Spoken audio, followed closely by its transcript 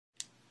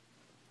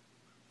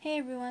Hey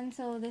everyone,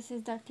 so this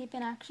is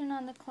Ducttapeinaction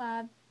on the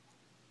collab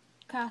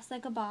Crafts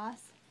Like a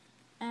Boss,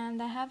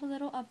 and I have a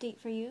little update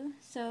for you.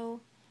 So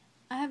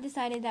I have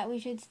decided that we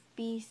should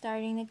be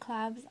starting the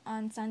collabs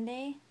on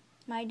Sunday,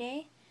 my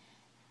day.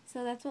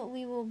 So that's what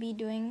we will be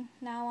doing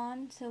now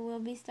on. So we'll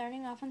be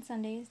starting off on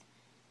Sundays,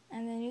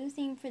 and the new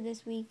theme for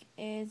this week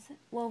is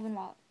woven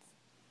wallets.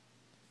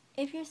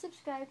 If you're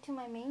subscribed to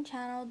my main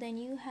channel, then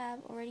you have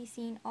already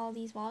seen all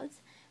these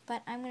wallets,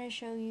 but I'm going to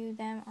show you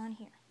them on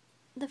here.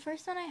 The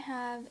first one I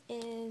have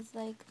is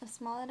like a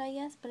smallet, I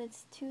guess, but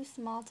it's too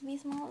small to be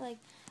small. Like,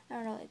 I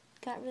don't know, it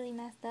got really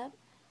messed up.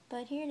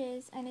 But here it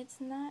is, and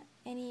it's not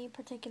any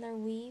particular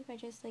weave. I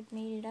just like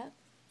made it up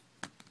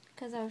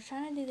because I was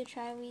trying to do the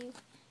tri-weave,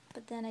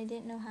 but then I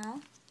didn't know how.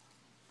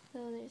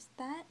 So there's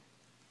that.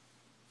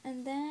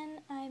 And then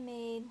I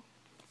made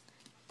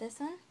this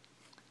one,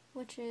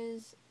 which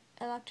is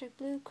electric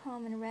blue,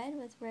 chrome, and red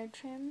with red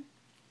trim.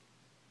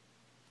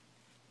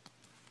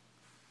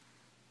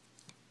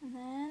 And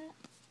then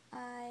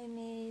I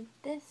made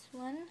this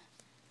one,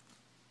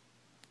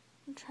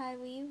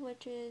 tri-weave,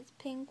 which is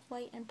pink,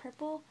 white, and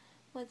purple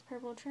with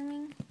purple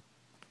trimming.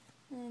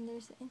 And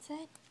there's the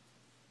inside.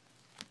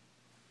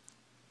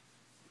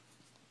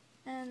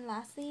 And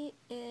lastly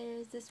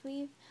is this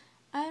weave.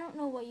 I don't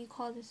know what you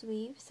call this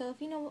weave, so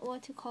if you know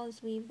what to call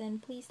this weave, then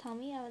please tell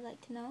me. I would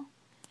like to know.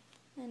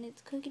 And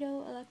it's cookie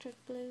dough, electric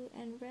blue,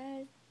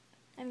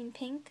 and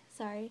pink,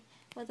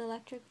 with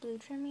electric blue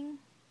trimming.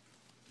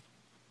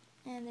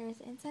 And there's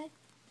the inside.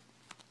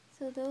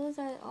 So those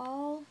are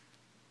all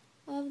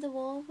of the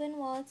woven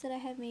wallets that I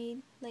have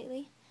made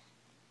lately.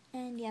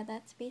 And yeah,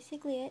 that's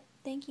basically it.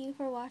 Thank you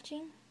for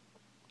watching.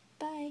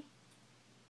 Bye.